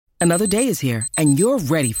Another day is here, and you're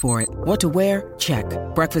ready for it. What to wear? Check.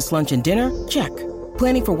 Breakfast, lunch, and dinner? Check.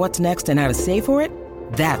 Planning for what's next and how to save for it?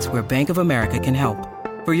 That's where Bank of America can help.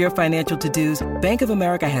 For your financial to-dos, Bank of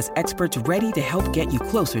America has experts ready to help get you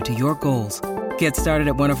closer to your goals. Get started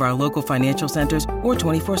at one of our local financial centers or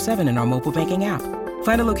 24/7 in our mobile banking app.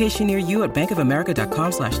 Find a location near you at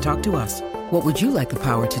bankofamerica.com/talktous. What would you like the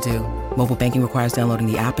power to do? Mobile banking requires downloading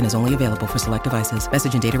the app and is only available for select devices.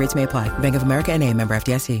 Message and data rates may apply. Bank of America NA, member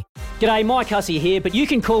FDIC. G'day, Mike Hussey here, but you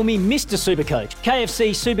can call me Mr. Supercoach.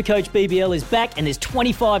 KFC Supercoach BBL is back and there's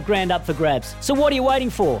 25 grand up for grabs. So what are you waiting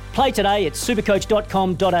for? Play today at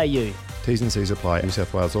supercoach.com.au. T's and C's apply. New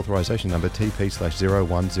South Wales authorisation number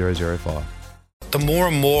TP/01005. The more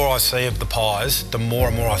and more I see of the Pies, the more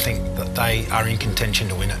and more I think that they are in contention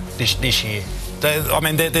to win it this year. There's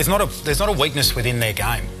not a weakness within their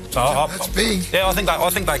game. So That's big. Yeah, I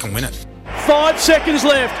think they can win it. 5 seconds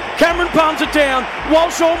left. Cameron palms it down.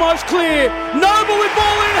 Walsh almost clear. Noble with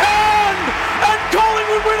ball in hand. And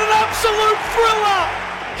Collingwood win an absolute thriller.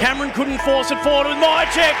 Cameron couldn't force it forward with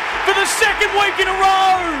Myercheck for the second week in a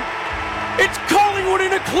row. It's Collingwood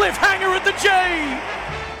in a cliffhanger at the G.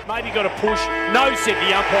 Maybe got a push. No, said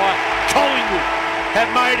the umpire. Collingwood have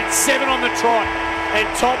made it 7 on the trot. And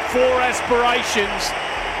top 4 aspirations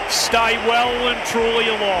stay well and truly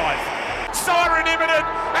alive. Siren imminent,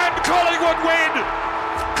 and Collingwood win.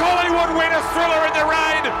 Collingwood win a thriller in the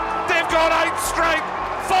rain. They've got 8 straight,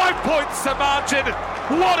 5 points to margin.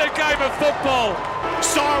 What a game of football.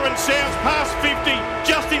 Siren sounds past 50,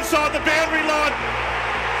 just inside the boundary line.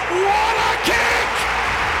 What a kick!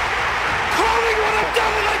 Collingwood have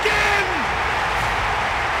done it again.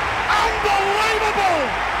 Unbelievable.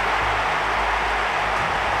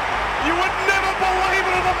 You would never believe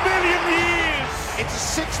it in a million years. It's a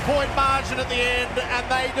 6-point margin at the end, and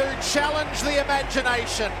they do challenge the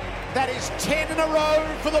imagination. That is 10 in a row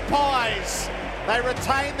for the Pies. They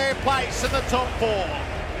retain their place in the top 4.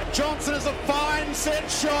 Johnson is a fine set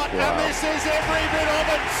shot, and this is every bit of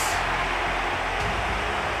it.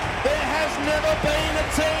 There has never been a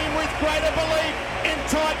team with greater belief in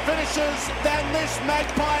tight finishes than this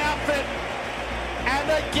Magpie outfit.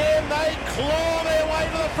 And again, they claw their way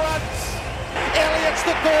to the front. Elliott's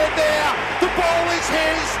the third there. The ball is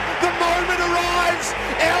his. The moment arrives.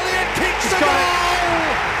 Elliott kicks the goal.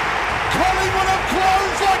 Collingwood have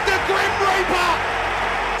closed like the Grim Reaper.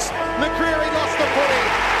 McCreery lost the footy.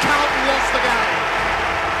 Carlton lost the game.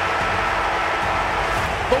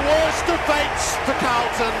 The worst of fates for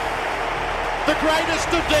Carlton. The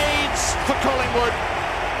greatest of deeds for Collingwood.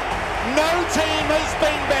 No team has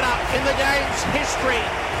been better in the game's history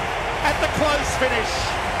at the close finish.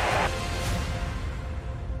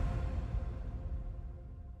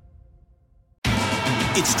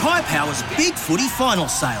 It's Tyre Power's Big Footy Final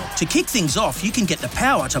Sale. To kick things off, you can get the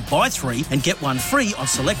power to buy 3 and get 1 free on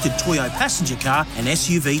selected Toyo passenger car and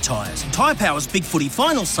SUV tyres. Tyre Power's Big Footy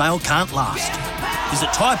Final Sale can't last. Visit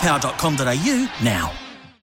tyrepower.com.au now.